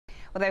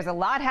Well, there's a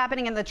lot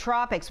happening in the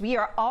tropics. We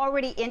are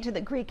already into the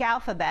Greek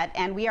alphabet,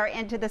 and we are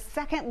into the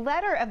second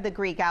letter of the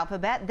Greek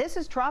alphabet. This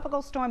is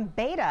Tropical Storm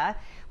Beta,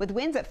 with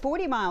winds at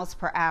 40 miles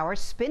per hour,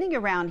 spinning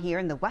around here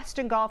in the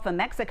western Gulf of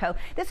Mexico.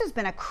 This has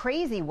been a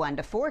crazy one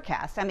to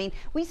forecast. I mean,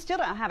 we still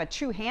don't have a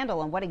true handle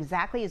on what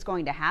exactly is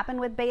going to happen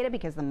with Beta,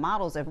 because the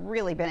models have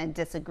really been in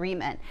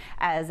disagreement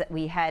as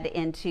we head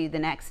into the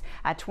next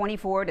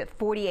 24 to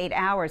 48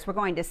 hours. We're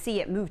going to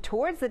see it move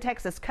towards the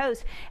Texas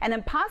coast and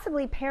then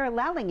possibly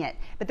paralleling it.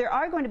 But there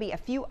are going to be a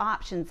few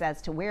options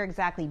as to where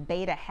exactly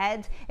Beta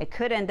heads. It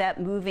could end up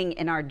moving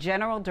in our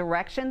general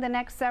direction the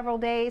next several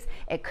days.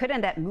 It could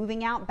end up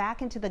moving out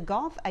back into the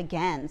Gulf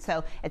again.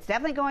 So it's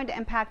definitely going to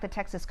impact the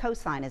Texas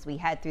coastline as we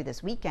head through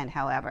this weekend,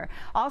 however.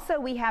 Also,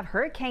 we have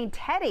Hurricane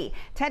Teddy.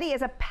 Teddy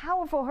is a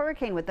powerful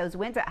hurricane with those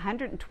winds at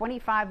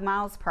 125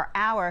 miles per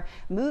hour,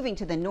 moving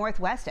to the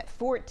northwest at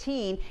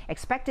 14,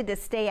 expected to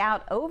stay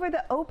out over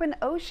the open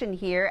ocean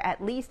here,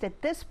 at least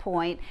at this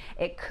point.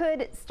 It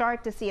could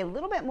start to see a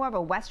little bit more of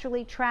a westerly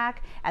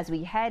track as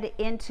we head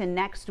into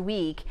next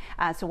week.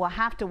 So we'll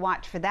have to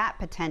watch for that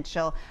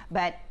potential.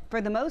 But for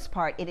the most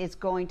part, it is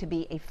going to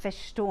be a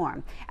fish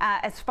storm.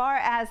 As far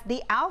as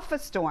the Alpha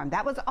storm,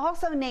 that was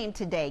also named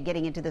today,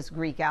 getting into this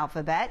Greek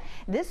alphabet.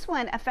 This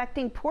one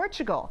affecting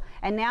Portugal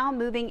and now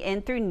moving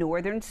in through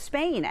northern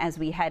Spain as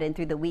we head in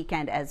through the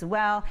weekend as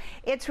well.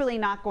 It's really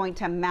not going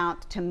to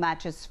amount to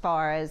much as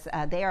far as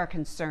they are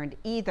concerned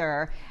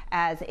either,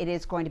 as it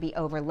is going to be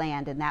over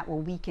land, and that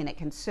will weaken it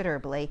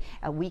considerably,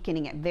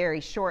 weakening it very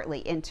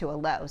shortly into a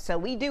low. So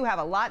we do have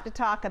a lot to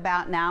talk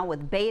about now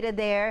with Beta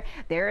there.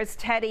 There is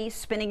Teddy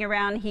spinning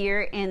around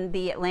here in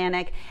the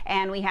Atlantic,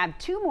 and we have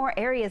two more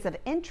areas of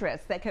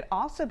interest that could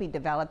also be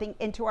developing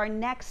into our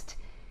next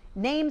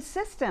named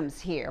systems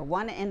here,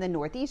 one in the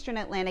northeastern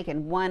Atlantic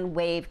and one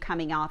wave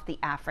coming off the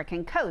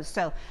African coast.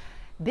 So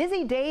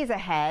busy days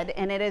ahead,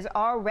 and it has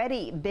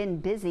already been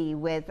busy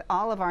with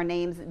all of our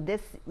names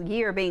this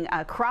year being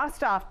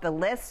crossed off the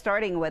list,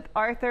 starting with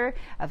Arthur.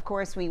 Of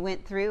course, we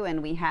went through and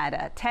we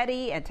had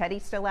Teddy, and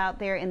Teddy's still out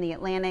there in the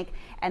Atlantic,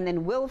 and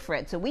then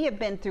Wilfred. So we have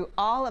been through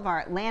all of our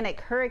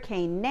Atlantic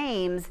hurricane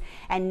names,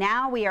 and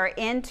now we are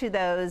into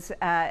those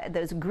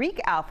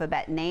Greek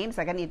alphabet names.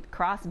 I'm going to need to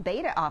cross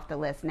Beta off the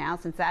list now,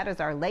 since that is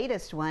our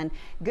latest one.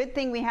 Good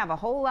thing we have a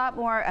whole lot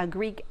more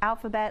Greek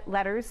alphabet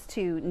letters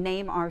to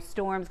name our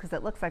storms, because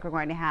it looks like we're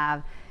going to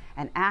have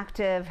an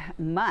active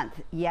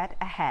month yet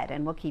ahead,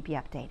 and we'll keep you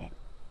updated.